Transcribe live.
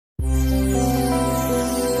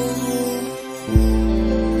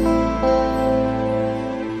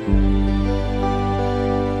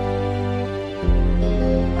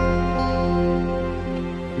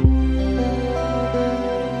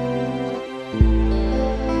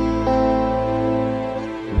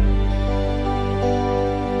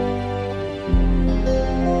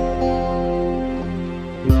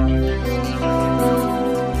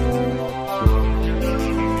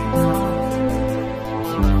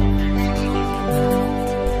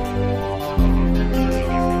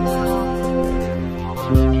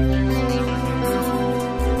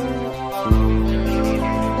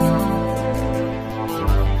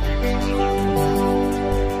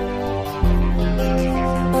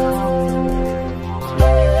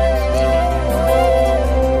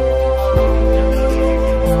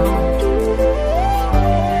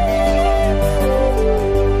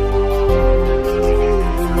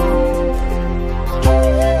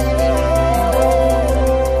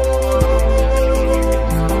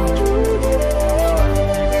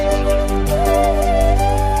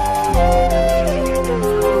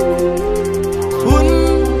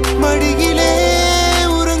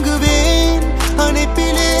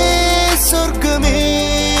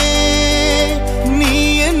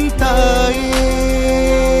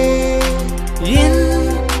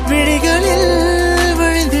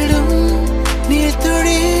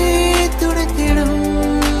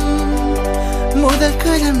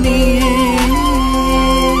அடைக்கலம் நீயே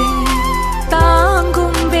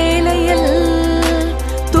தாங்கும் வேளையில்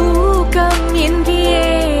தூக்கம் இன்றியே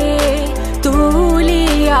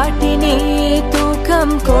தூளியாட்டினே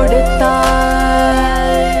தூக்கம்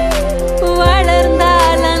கொடுத்தாய்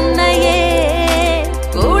வளர்ந்தால் அன்னையே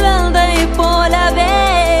குழந்தை போலவே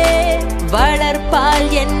வளர்ப்பால்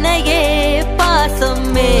என்னையே பாசம்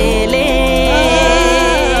மேலே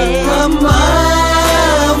அம்மா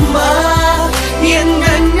அம்மா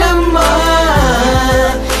எங்கள் அம்மா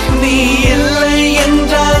நீ இல்லை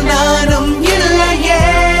என்றால் நானும் இல்லையே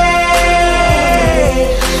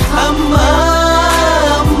அம்மா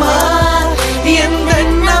அம்மா எங்கள்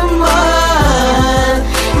அம்மா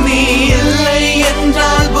நீ இல்லை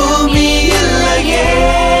என்றால் பூமி இல்லையே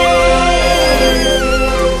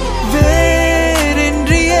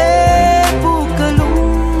வேறின்றியே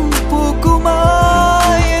பூக்களும் பூக்குமா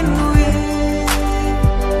என் உயிர்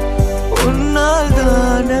உன்னால்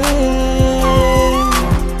தானே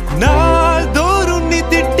நாள்தோறும் நீ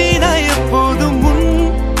திட்டினாய் எப்போதும் முன்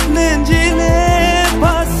நெஞ்சிலே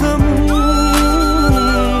பாசமும்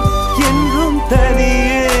என்றும்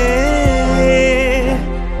தனியே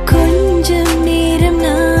கொஞ்சம் நேரம்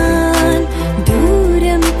நான்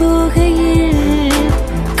தூரம் போகையில்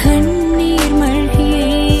கண்ணீர் மழ்கியே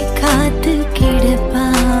காத்து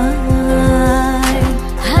கிடப்பாய்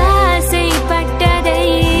ஆசைப்பட்டதை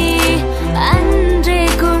அன்றே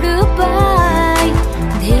கொடுப்பாய்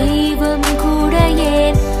தெய்வம் கூட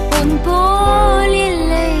ஏன் உன் போல்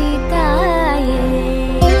இல்லை தாயே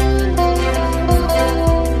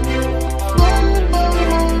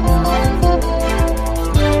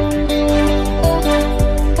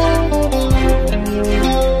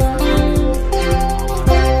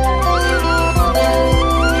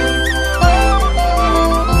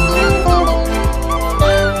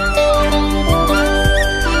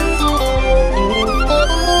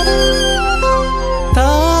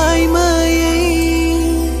தாய்மையை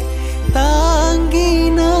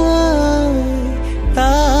தாங்கினாய்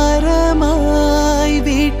தாரமாய்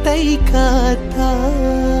வீட்டை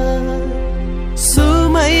காத்தாய்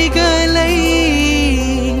சுமைகளை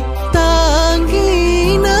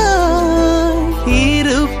தாங்கினாய்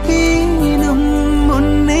இருப்பினும்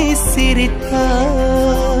முன்னே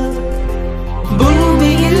சிரித்தாய்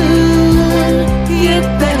பூமியில்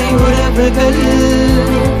எத்தனை உறவுகள்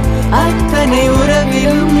அத்தனை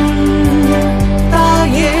உறவிலும்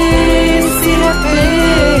தாயே சிறப்பே